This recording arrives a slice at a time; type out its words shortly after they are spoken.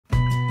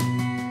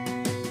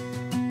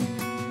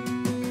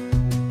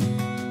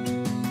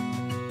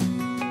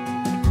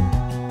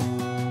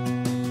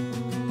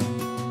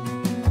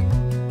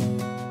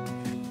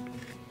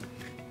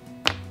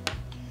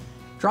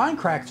Drying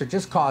cracks are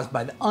just caused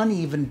by the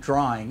uneven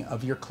drying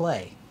of your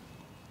clay.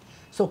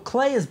 So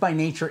clay is by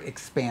nature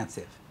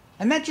expansive,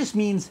 and that just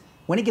means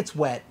when it gets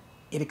wet,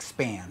 it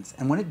expands,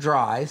 and when it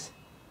dries,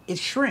 it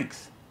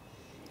shrinks.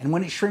 And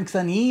when it shrinks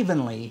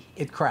unevenly,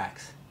 it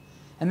cracks.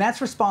 And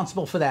that's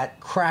responsible for that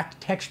cracked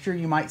texture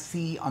you might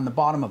see on the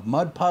bottom of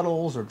mud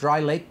puddles or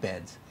dry lake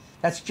beds.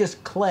 That's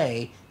just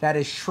clay that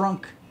is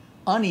shrunk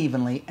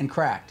unevenly and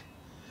cracked.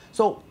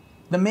 So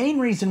the main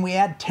reason we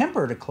add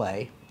temper to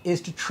clay is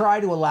to try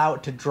to allow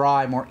it to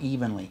dry more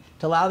evenly,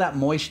 to allow that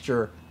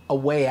moisture a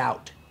way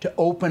out, to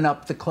open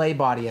up the clay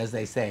body, as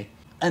they say.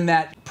 And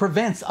that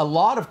prevents a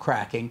lot of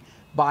cracking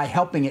by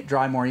helping it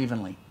dry more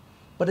evenly.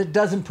 But it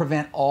doesn't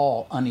prevent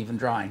all uneven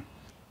drying.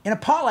 In a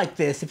pot like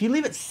this, if you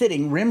leave it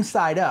sitting rim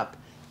side up,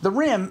 the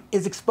rim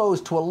is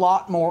exposed to a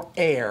lot more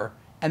air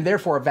and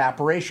therefore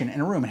evaporation in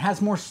a room. It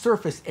has more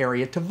surface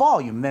area to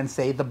volume than,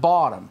 say, the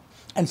bottom.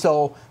 And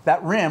so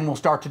that rim will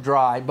start to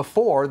dry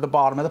before the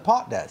bottom of the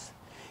pot does.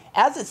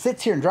 As it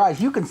sits here and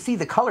dries, you can see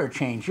the color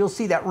change. You'll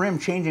see that rim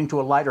changing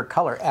to a lighter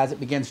color as it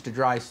begins to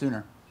dry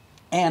sooner.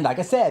 And like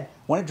I said,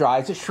 when it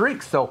dries, it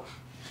shrinks. So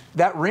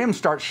that rim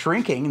starts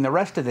shrinking and the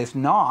rest of this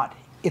not.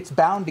 It's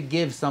bound to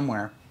give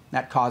somewhere.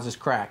 That causes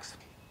cracks.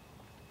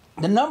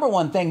 The number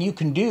one thing you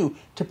can do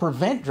to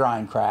prevent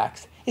drying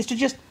cracks is to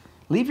just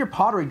leave your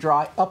pottery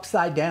dry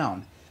upside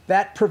down.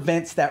 That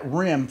prevents that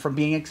rim from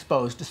being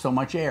exposed to so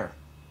much air.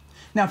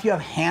 Now, if you have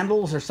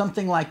handles or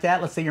something like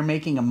that, let's say you're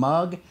making a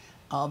mug,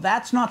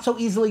 that's not so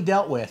easily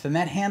dealt with, and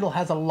that handle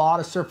has a lot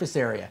of surface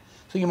area.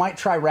 So you might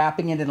try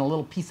wrapping it in a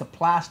little piece of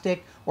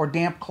plastic or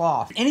damp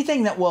cloth.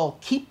 Anything that will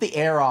keep the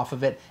air off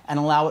of it and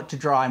allow it to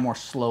dry more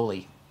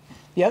slowly.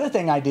 The other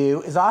thing I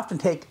do is I often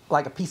take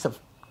like a piece of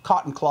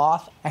cotton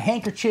cloth, a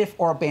handkerchief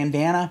or a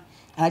bandana,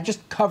 and I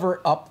just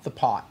cover up the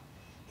pot.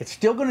 It's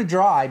still going to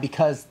dry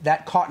because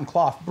that cotton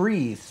cloth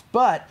breathes,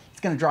 but it's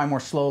going to dry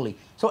more slowly.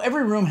 So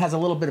every room has a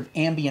little bit of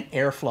ambient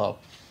airflow.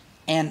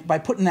 And by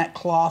putting that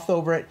cloth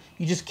over it,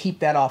 you just keep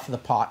that off of the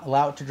pot,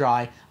 allow it to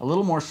dry a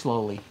little more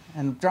slowly.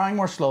 And drying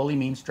more slowly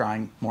means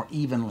drying more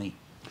evenly.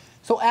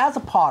 So as a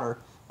potter,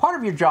 part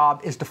of your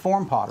job is to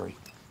form pottery.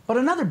 But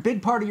another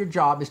big part of your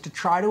job is to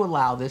try to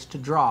allow this to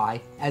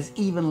dry as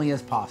evenly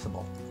as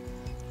possible.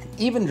 And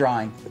even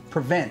drying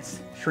prevents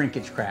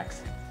shrinkage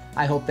cracks.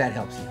 I hope that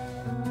helps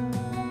you.